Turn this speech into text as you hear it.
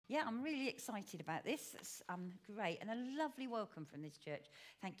Yeah, I'm really excited about this. It's great, and a lovely welcome from this church.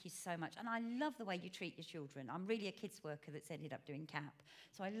 Thank you so much. And I love the way you treat your children. I'm really a kids worker that's ended up doing CAP.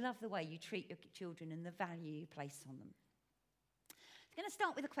 So I love the way you treat your children and the value you place on them. I'm going to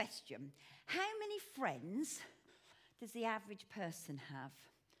start with a question. How many friends does the average person have?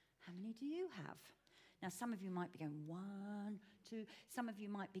 How many do you have? Now, some of you might be going, 1, 2. Some of you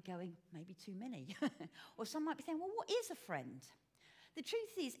might be going, maybe too many. Or some might be saying, well, what is a friend? The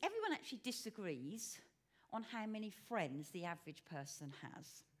truth is, everyone actually disagrees on how many friends the average person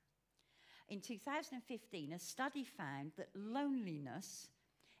has. In 2015, a study found that loneliness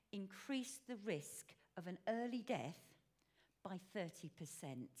increased the risk of an early death by 30%.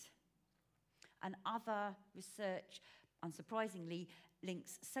 And other research, unsurprisingly,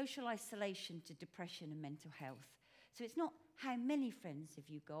 links social isolation to depression and mental health. So it's not how many friends have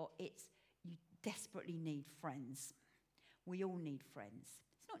you got, it's you desperately need friends. We all need friends.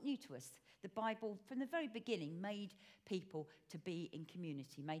 It's not new to us. The Bible, from the very beginning, made people to be in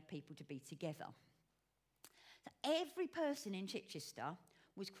community, made people to be together. So every person in Chichester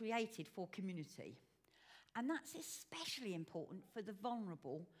was created for community. And that's especially important for the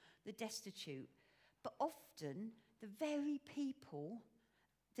vulnerable, the destitute, but often the very people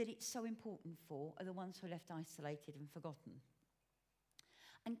that it's so important for are the ones who are left isolated and forgotten.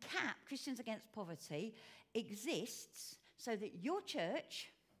 And CAP, Christians Against Poverty, exists so that your church,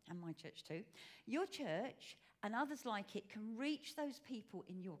 and my church too, your church and others like it can reach those people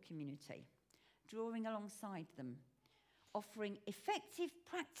in your community, drawing alongside them, offering effective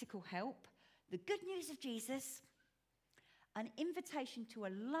practical help, the good news of Jesus, an invitation to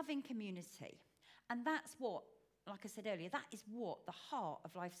a loving community. And that's what, like I said earlier, that is what the heart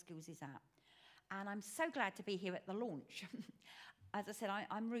of Life Skills is at. And I'm so glad to be here at the launch. As I said,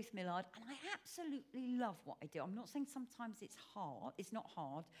 I'm Ruth Millard, and I absolutely love what I do. I'm not saying sometimes it's hard, it's not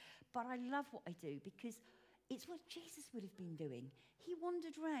hard, but I love what I do because it's what Jesus would have been doing. He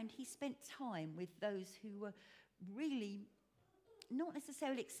wandered around, he spent time with those who were really not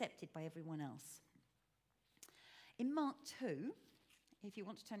necessarily accepted by everyone else. In Mark 2, if you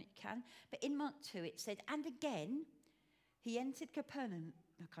want to turn it, you can, but in Mark 2 it said, and again, he entered Capernaum,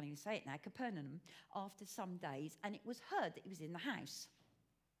 I can't even say it now, Capernaum, after some days, and it was heard that he was in the house.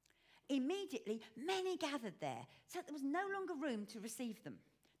 Immediately, many gathered there, so that there was no longer room to receive them,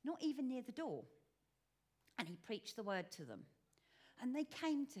 not even near the door. And he preached the word to them. And they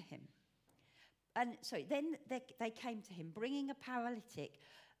came to him. Then they came to him, bringing a paralytic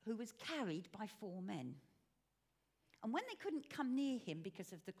who was carried by 4 men. And when they couldn't come near him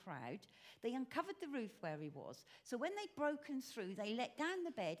because of the crowd, they uncovered the roof where he was. So when they'd broken through, they let down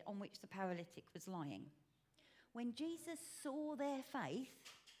the bed on which the paralytic was lying. When Jesus saw their faith,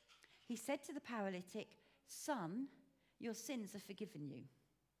 he said to the paralytic, "Son, your sins are forgiven you."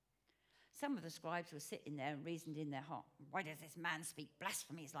 Some of the scribes were sitting there and reasoned in their heart, "Why does this man speak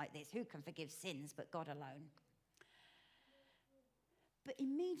blasphemies like this? Who can forgive sins but God alone?" But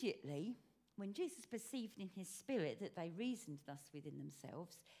immediately, when Jesus perceived in his spirit that they reasoned thus within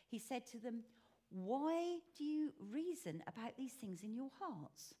themselves, he said to them, "Why do you reason about these things in your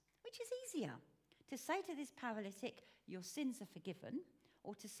hearts? Which is easier, to say to this paralytic, 'Your sins are forgiven,'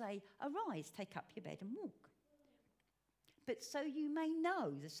 or to say, 'Arise, take up your bed and walk'? But so you may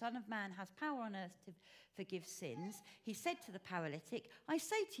know the Son of Man has power on earth to forgive sins," he said to the paralytic, "I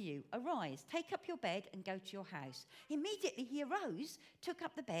say to you, arise, take up your bed and go to your house." Immediately he arose, took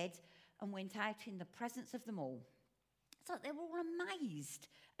up the bed, and went out in the presence of them all. So they were all amazed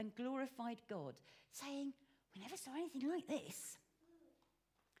and glorified God, saying, "We never saw anything like this."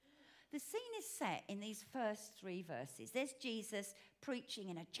 The scene is set in these first 3 verses. There's Jesus preaching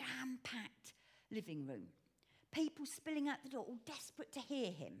in a jam-packed living room. People spilling out the door, all desperate to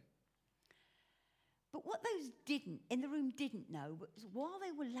hear him. But what those in the room didn't know was while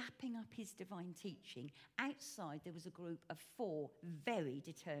they were lapping up his divine teaching, outside there was a group of 4 very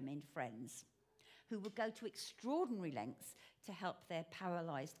determined friends who would go to extraordinary lengths to help their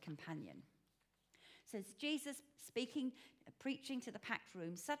paralyzed companion. So as Jesus preaching to the packed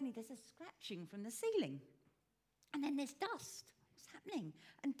room, suddenly there's a scratching from the ceiling. And then there's dust. What's happening?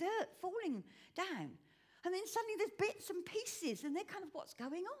 And dirt falling down. And then suddenly there's bits and pieces, and they're kind of, what's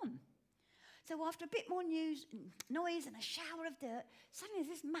going on? So after a bit more noise and a shower of dirt, suddenly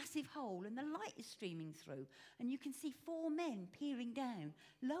there's this massive hole and the light is streaming through. And you can see 4 men peering down,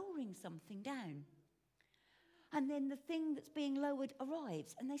 lowering something down. And then the thing that's being lowered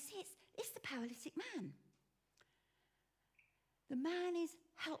arrives and they see it's the paralytic man. The man is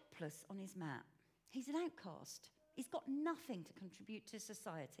helpless on his mat. He's an outcast. He's got nothing to contribute to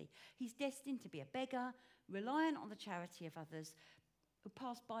society. He's destined to be a beggar, reliant on the charity of others, who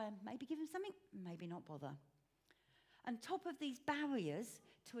pass by and maybe give him something, maybe not bother. On top of these barriers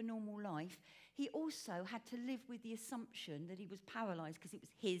to a normal life, he also had to live with the assumption that he was paralysed because it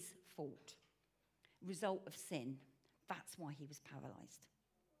was his fault, result of sin. That's why he was paralysed.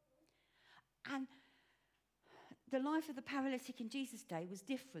 And the life of the paralytic in Jesus' day was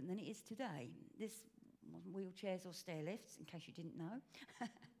different than it is today. This wasn't wheelchairs or stair lifts, in case you didn't know.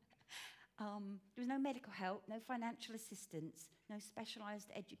 There was no medical help, no financial assistance, no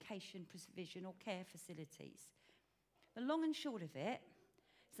specialised education, provision or care facilities. The long and short of it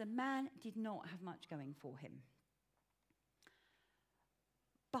is the man did not have much going for him.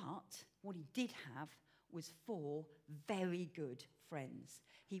 But what he did have was 4 very good friends.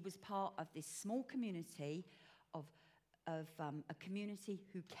 He was part of this small community of a community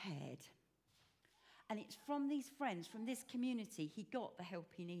who cared. And it's from these friends, from this community, he got the help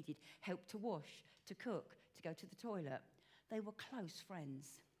he needed. Help to wash, to cook, to go to the toilet. They were close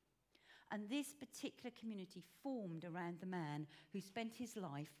friends. And this particular community formed around the man who spent his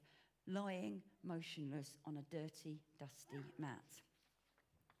life lying motionless on a dirty, dusty mat.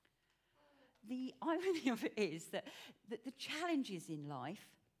 The irony of it is that the challenges in life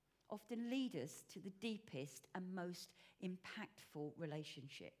often lead us to the deepest and most impactful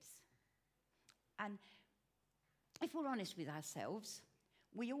relationships. And if we're honest with ourselves,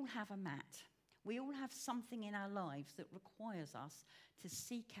 we all have a mat. We all have something in our lives that requires us to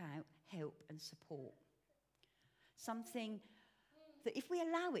seek out help and support. Something that, if we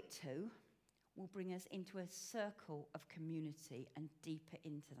allow it to, will bring us into a circle of community and deeper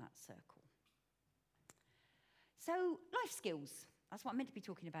into that circle. So, life skills. That's what I'm meant to be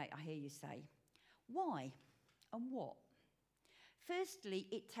talking about, I hear you say. Why and what? Firstly,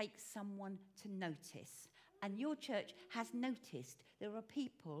 it takes someone to notice. And your church has noticed there are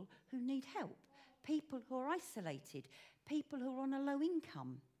people who need help, people who are isolated, people who are on a low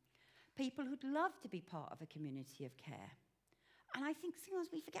income, people who'd love to be part of a community of care. And I think sometimes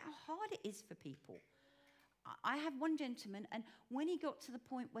we forget how hard it is for people. I had one gentleman, and when he got to the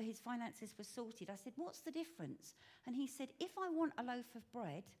point where his finances were sorted, I said, "What's the difference?" And he said, "If I want a loaf of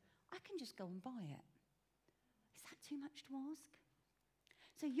bread, I can just go and buy it." Is that too much to ask?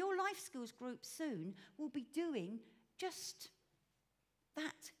 So your life skills group soon will be doing just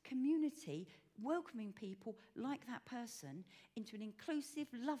that community, welcoming people like that person into an inclusive,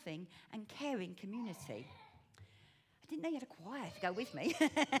 loving and caring community. I didn't know you had a choir to go with me.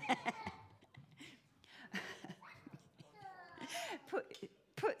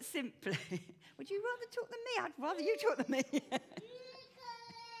 Put simply, would you rather talk than me? I'd rather you talk than me.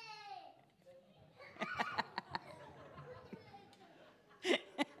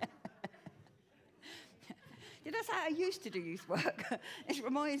 That's how I used to do youth work. It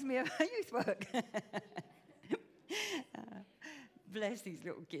reminds me of youth work. Bless these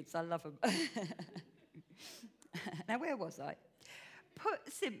little kids, I love them. Now, where was I?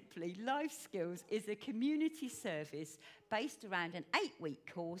 Put simply, Life Skills is a community service based around an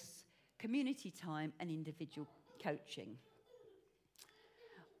 8-week course, community time and individual coaching.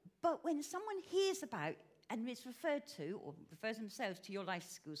 But when someone hears about and is referred to, or refers themselves to your Life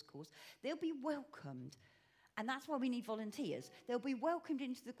Skills course, they'll be welcomed. And that's why we need volunteers. They'll be welcomed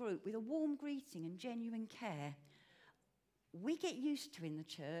into the group with a warm greeting and genuine care. We get used to in the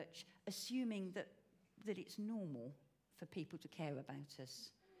church assuming that it's normal for people to care about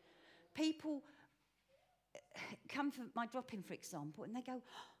us. People come for my drop-in, for example, and they go,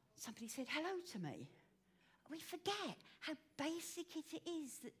 "Oh, somebody said hello to me." We forget how basic it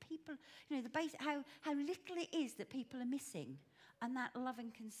is that people, how little it is that people are missing, and that love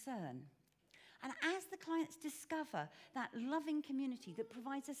and concern. And as the clients discover that loving community that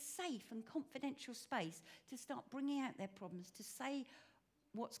provides a safe and confidential space to start bringing out their problems, to say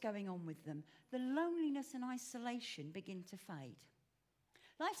what's going on with them, the loneliness and isolation begin to fade.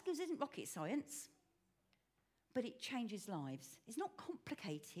 Life Skills isn't rocket science, but it changes lives. It's not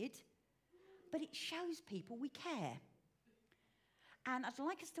complicated, but it shows people we care. And I'd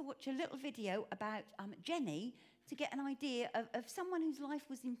like us to watch a little video about Jenny to get an idea of someone whose life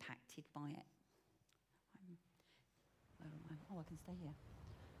was impacted by it. Oh, I can stay here.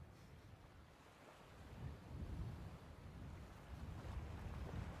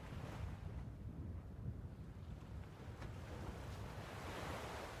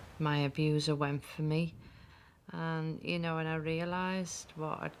 My abuser went for me, and when I realised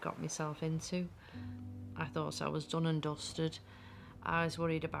what I'd got myself into, I thought I was done and dusted. I was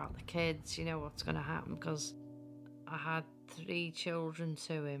worried about the kids, what's going to happen, because I had 3 children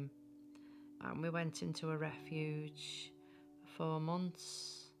to him, and we went into a refuge for 4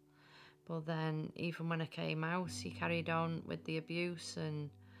 months But then even when I came out, he carried on with the abuse and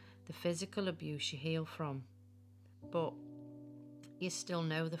the physical abuse you heal from. But you still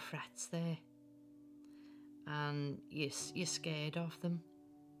know the threats there, and you're scared of them.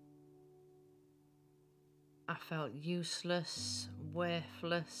 I felt useless,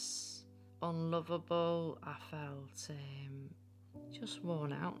 worthless, unlovable. I felt just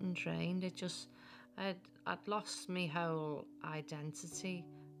worn out and drained. I'd lost my whole identity,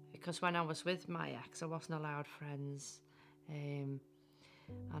 because when I was with my ex, I wasn't allowed friends, and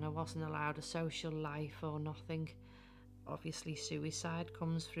I wasn't allowed a social life or nothing. Obviously, suicide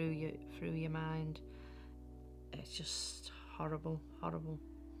comes through your mind. It's just horrible, horrible.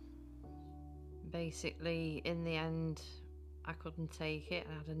 Basically, in the end, I couldn't take it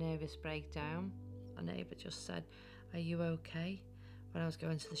and had a nervous breakdown. A neighbour just said, "Are you okay?" When I was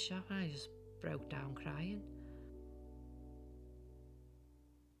going to the shop, and I just broke down crying.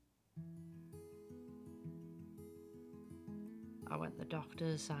 I went to the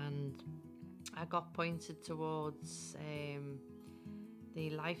doctors and I got pointed towards the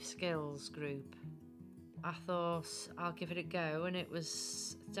life skills group. I thought I'll give it a go, and it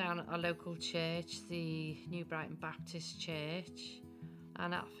was down at our local church, the New Brighton Baptist Church.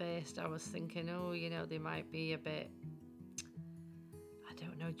 And at first I was thinking, oh, they might be a bit, I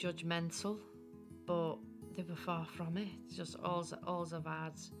don't know, judgmental, but they were far from it. Just all I've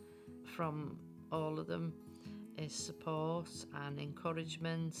had from all of them is support and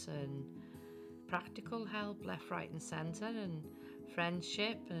encouragement and practical help left, right and centre, and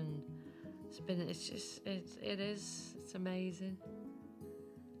friendship, and it's amazing.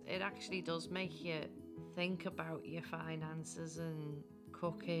 It actually does make you think about your finances and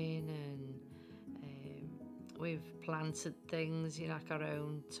cooking, and we've planted things, like our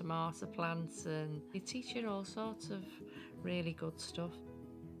own tomato plants, and they teach you all sorts of really good stuff.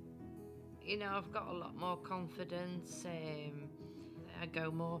 I've got a lot more confidence. I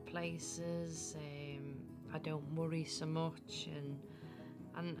go more places. I don't worry so much,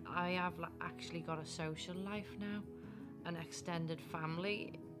 and I have actually got a social life now, an extended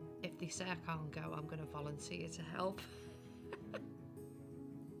family. If they say I can't go, I'm going to volunteer to help.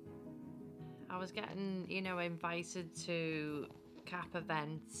 I was getting, invited to CAP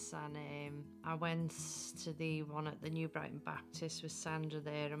events, and I went to the one at the New Brighton Baptist with Sandra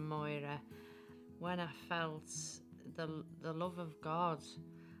there and Moira. When I felt the love of God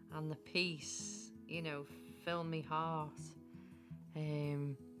and the peace, fill my heart,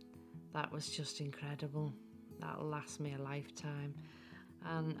 that was just incredible. That'll last me a lifetime.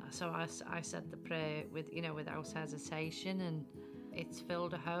 And so I said the prayer without hesitation, and it's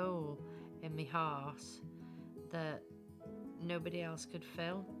filled a hole in my heart that nobody else could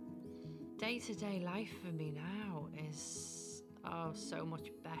fill. Day-to-day life for me now is so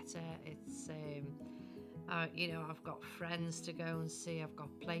much better. It's I've got friends to go and see. I've got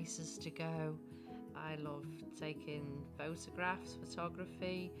places to go. I love taking photographs,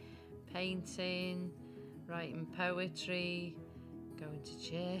 photography, painting, writing poetry, going to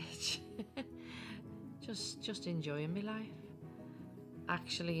church. just enjoying my life.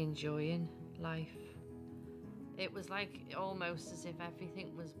 Actually enjoying life. It was like almost as if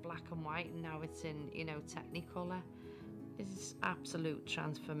everything was black and white, and now it's in, technicolor. It's absolute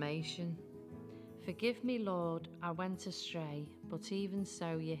transformation. Forgive me, Lord, I went astray, but even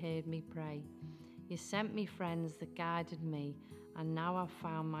so you heard me pray. You sent me friends that guided me, and now I've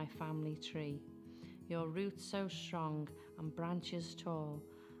found my family tree. Your roots so strong and branches tall,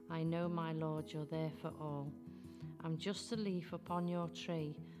 I know, my Lord, you're there for all. I'm just a leaf upon your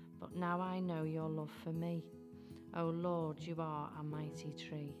tree, but now I know your love for me. Oh Lord, you are a mighty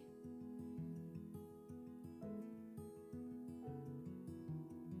tree.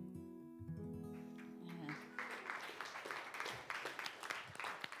 Yeah.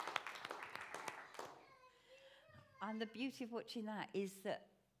 And the beauty of watching that is that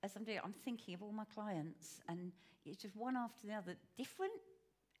as I'm doing it, I'm thinking of all my clients, and it's just one after the other, different.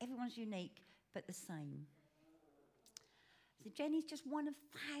 Everyone's unique, but the same. So Jenny's just one of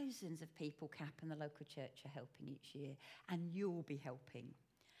thousands of people CAP and the local church are helping each year, and you'll be helping.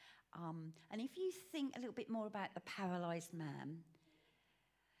 And if you think a little bit more about the paralysed man,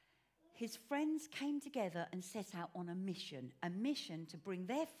 his friends came together and set out on a mission to bring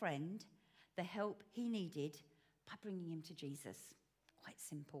their friend the help he needed by bringing him to Jesus. Quite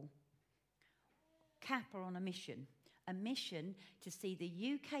simple. CAP are on a mission to see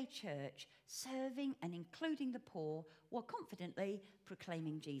the UK church serving and including the poor while confidently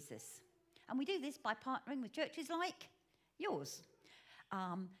proclaiming Jesus. And we do this by partnering with churches like yours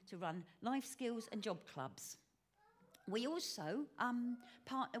to run life skills and job clubs. We also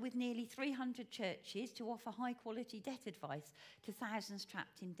partner with nearly 300 churches to offer high-quality debt advice to thousands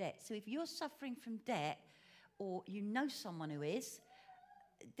trapped in debt. So if you're suffering from debt, or you know someone who is,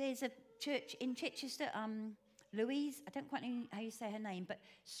 there's a church in Chichester, Louise, I don't quite know how you say her name, but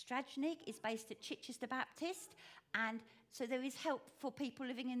Strajnik is based at Chichester Baptist, and so there is help for people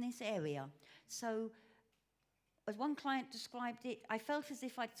living in this area. So as one client described it, I felt as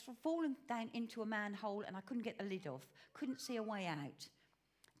if I'd fallen down into a manhole and I couldn't get the lid off, couldn't see a way out.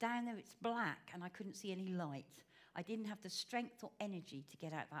 Down there it's black and I couldn't see any light. I didn't have the strength or energy to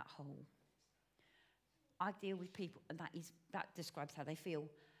get out that hole. I deal with people, and that describes how they feel.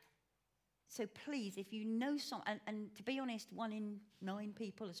 So please, if you know someone, and to be honest, 1 in 9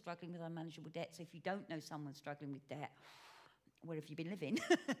 people are struggling with unmanageable debt. So if you don't know someone struggling with debt, where have you been living?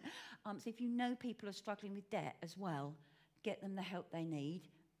 So if you know people are struggling with debt as well, get them the help they need.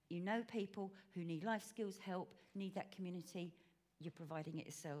 You know people who need life skills help, need that community. You're providing it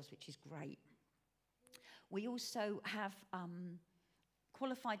yourselves, which is great. We also have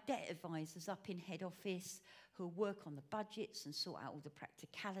qualified debt advisors up in head office who work on the budgets and sort out all the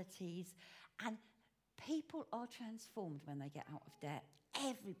practicalities. And people are transformed when they get out of debt.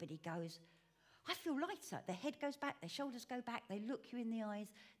 Everybody goes, I feel lighter. Their head goes back, their shoulders go back, they look you in the eyes,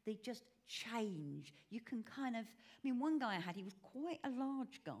 they just change. You can kind of, one guy I had, he was quite a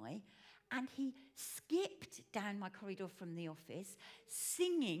large guy, and he skipped down my corridor from the office,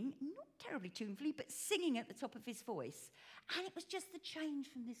 singing, not terribly tunefully, but singing at the top of his voice. And it was just the change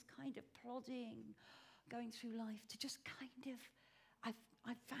from this kind of plodding, going through life, to just kind of,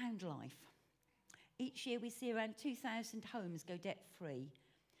 I've found life. Each year we see around 2,000 homes go debt-free.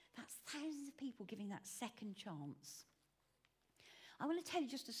 That's thousands of people giving that second chance. I want to tell you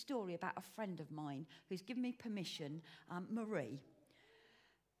just a story about a friend of mine who's given me permission, Marie.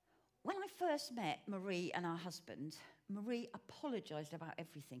 When I first met Marie and her husband, Marie apologised about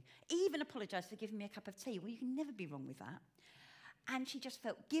everything, even apologised for giving me a cup of tea. Well, you can never be wrong with that. And she just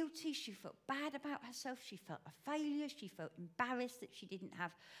felt guilty, she felt bad about herself, she felt a failure, she felt embarrassed that she didn't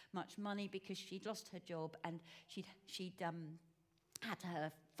have much money because she'd lost her job, and she'd had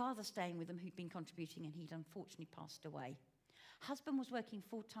her father staying with them who'd been contributing, and he'd unfortunately passed away. Husband was working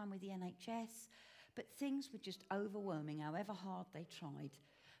full-time with the NHS, but things were just overwhelming, however hard they tried.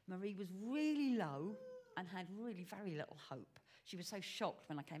 Marie was really low and had really very little hope. She was so shocked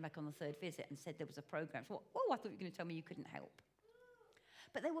when I came back on the third visit and said there was a programme. So, I thought you were going to tell me you couldn't help.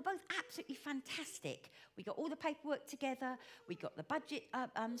 But they were both absolutely fantastic. We got all the paperwork together, we got the budget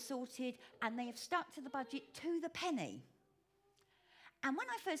sorted, and they have stuck to the budget to the penny. And when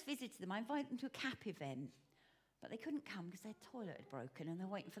I first visited them, I invited them to a CAP event, but they couldn't come because their toilet had broken and they're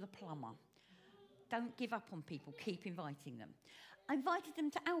waiting for the plumber. Don't give up on people, keep inviting them. I invited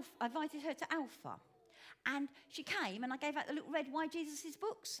her to Alpha, and she came, and I gave out the little red Why Jesus'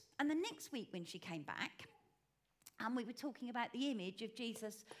 books. And the next week when she came back, and we were talking about the image of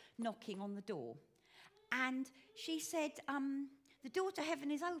Jesus knocking on the door. And she said, the door to heaven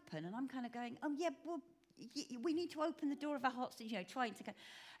is open. And I'm kind of going, yeah, well, we need to open the door of our hearts, trying to go.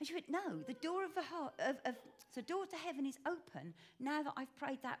 And she went, no, the door of the heart, the door to heaven is open now that I've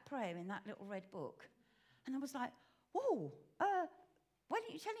prayed that prayer in that little red book. And I was like, whoa, why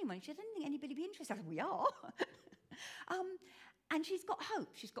didn't you tell anyone? She said, I didn't think anybody would be interested. I said, we are. And she's got hope.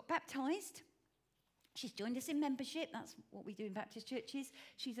 She's got baptised. She's joined us in membership. That's what we do in Baptist churches.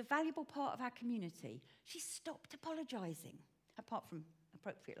 She's a valuable part of our community. She's stopped apologising, apart from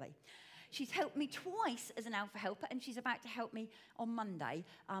appropriately. She's helped me twice as an Alpha helper, and she's about to help me on Monday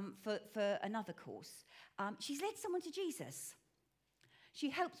for another course. She's led someone to Jesus. She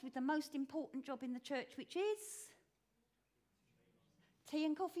helps with the most important job in the church, which is tea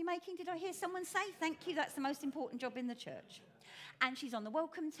and coffee making. Did I hear someone say? Thank you, that's the most important job in the church. And she's on the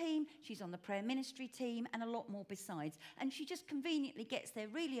welcome team, she's on the prayer ministry team, and a lot more besides. And she just conveniently gets there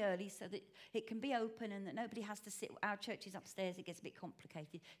really early so that it can be open and that nobody has to sit. Our church is upstairs, it gets a bit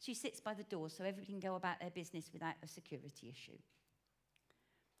complicated. She sits by the door so everybody can go about their business without a security issue.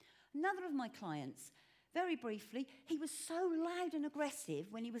 Another of my clients, very briefly, he was so loud and aggressive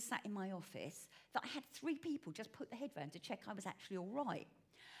when he was sat in my office that I had 3 people just put their head round to check I was actually all right.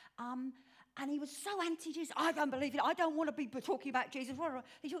 And he was so anti-Jesus. I don't believe it. I don't want to be talking about Jesus.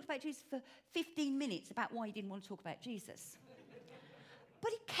 He talked about Jesus for 15 minutes about why he didn't want to talk about Jesus.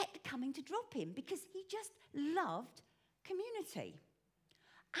 But he kept coming to drop him because he just loved community.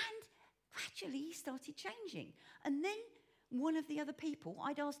 And gradually he started changing. And then one of the other people,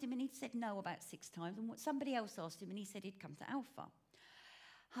 I'd asked him and he'd said no about 6 times. And somebody else asked him and he said he'd come to Alpha.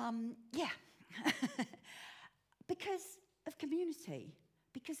 Because of community.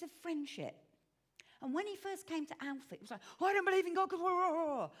 Because of friendship. And when he first came to Alpha, it was like, I don't believe in God.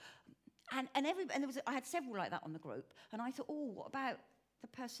 And I had several like that on the group. And I thought, what about the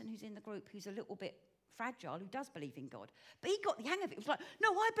person who's in the group who's a little bit fragile, who does believe in God? But he got the hang of it. It was like, no,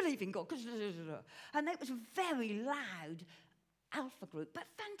 I believe in God. And it was a very loud Alpha group, but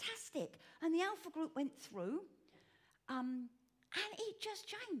fantastic. And the Alpha group went through, and it just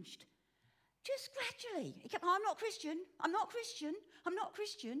changed. Just gradually. He kept, I'm not Christian. I'm not Christian. I'm not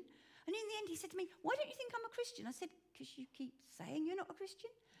Christian. And in the end, he said to me, why don't you think I'm a Christian? I said, because you keep saying you're not a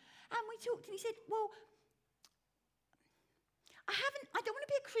Christian. And we talked, and he said, well, I don't want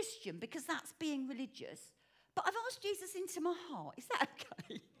to be a Christian because that's being religious, but I've asked Jesus into my heart. Is that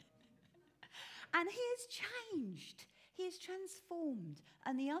okay? And he has changed. He is transformed.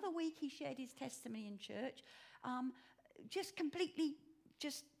 And the other week he shared his testimony in church, just completely,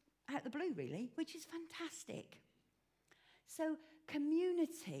 just out the blue really, which is fantastic. So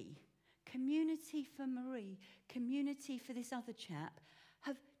community for Marie, community for this other chap,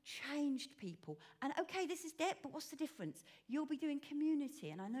 have changed people. And okay, this is debt, but what's the difference? You'll be doing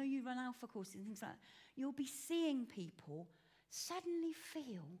community, and I know you run Alpha courses and things like that. You'll be seeing people suddenly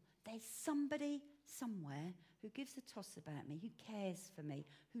feel there's somebody somewhere who gives a toss about me, who cares for me,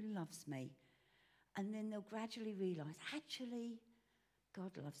 who loves me. And then they'll gradually realise, actually,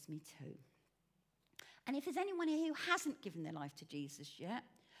 God loves me too. And if there's anyone here who hasn't given their life to Jesus yet,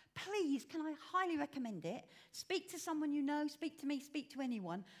 please, can I highly recommend it? Speak to someone you know, speak to me, speak to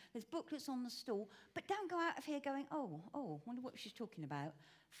anyone. There's booklets on the stall. But don't go out of here going, wonder what she's talking about.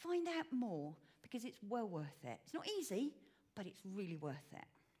 Find out more, because it's well worth it. It's not easy, but it's really worth it.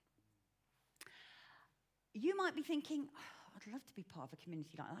 You might be thinking, I'd love to be part of a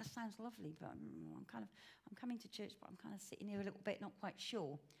community like that. That sounds lovely, but I'm coming to church, but I'm kind of sitting here a little bit, not quite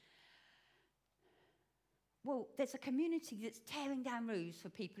sure. Well, there's a community that's tearing down roofs for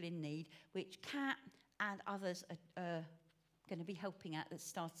people in need, which Kat and others are going to be helping at. That's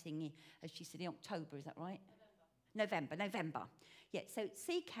starting, as she said, in October. Is that right? November. Yeah, so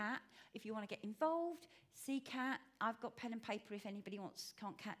see Kat if you want to get involved. See Kat. I've got pen and paper if anybody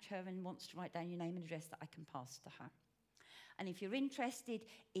can't catch her and wants to write down your name and address that I can pass to her. And if you're interested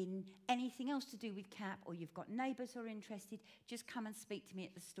in anything else to do with CAP, or you've got neighbours who are interested, just come and speak to me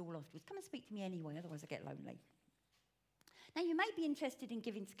at the stall afterwards. Come and speak to me anyway, otherwise I get lonely. Now, you may be interested in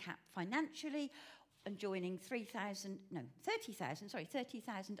giving to CAP financially and joining 30,000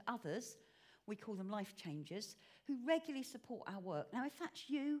 others, we call them life changers, who regularly support our work. Now, if that's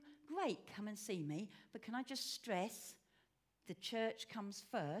you, great, come and see me. But can I just stress, the church comes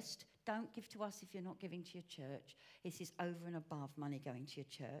first. Don't give to us if you're not giving to your church. This is over and above money going to your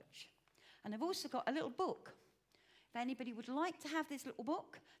church. And I've also got a little book. If anybody would like to have this little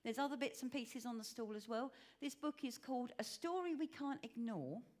book, there's other bits and pieces on the stall as well. This book is called A Story We Can't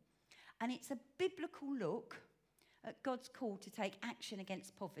Ignore, and it's a biblical look at God's call to take action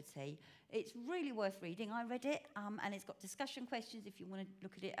against poverty. It's really worth reading. I read it, and it's got discussion questions if you want to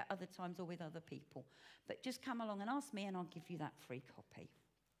look at it at other times or with other people. But just come along and ask me, and I'll give you that free copy.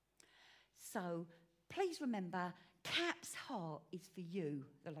 So please remember, CAP's heart is for you,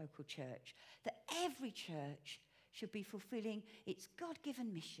 the local church, that every church should be fulfilling its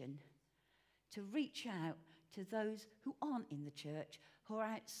God-given mission to reach out to those who aren't in the church, who are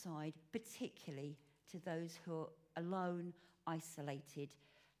outside, particularly to those who are alone, isolated,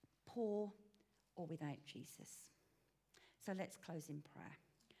 poor, or without Jesus. So let's close in prayer.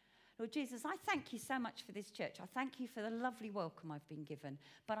 Lord Jesus, I thank you so much for this church. I thank you for the lovely welcome I've been given.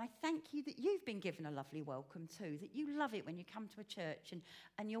 But I thank you that you've been given a lovely welcome too, that you love it when you come to a church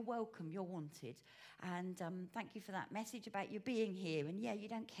and you're welcome, you're wanted. And thank you for that message about you being here. And yeah, you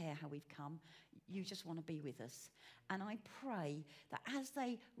don't care how we've come. You just want to be with us. And I pray that as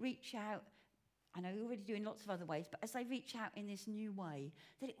they reach out, I know you're already doing lots of other ways, but as they reach out in this new way,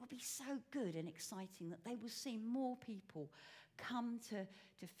 that it will be so good and exciting that they will see more people come to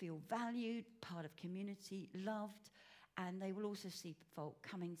feel valued, part of community, loved, and they will also see folk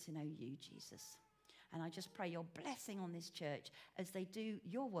coming to know you, Jesus. And I just pray your blessing on this church as they do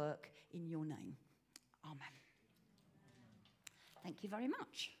your work in your name. Amen. Thank you very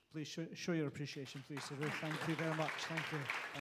much. Please show your appreciation, please, Ruth. Thank you very much. Thank you.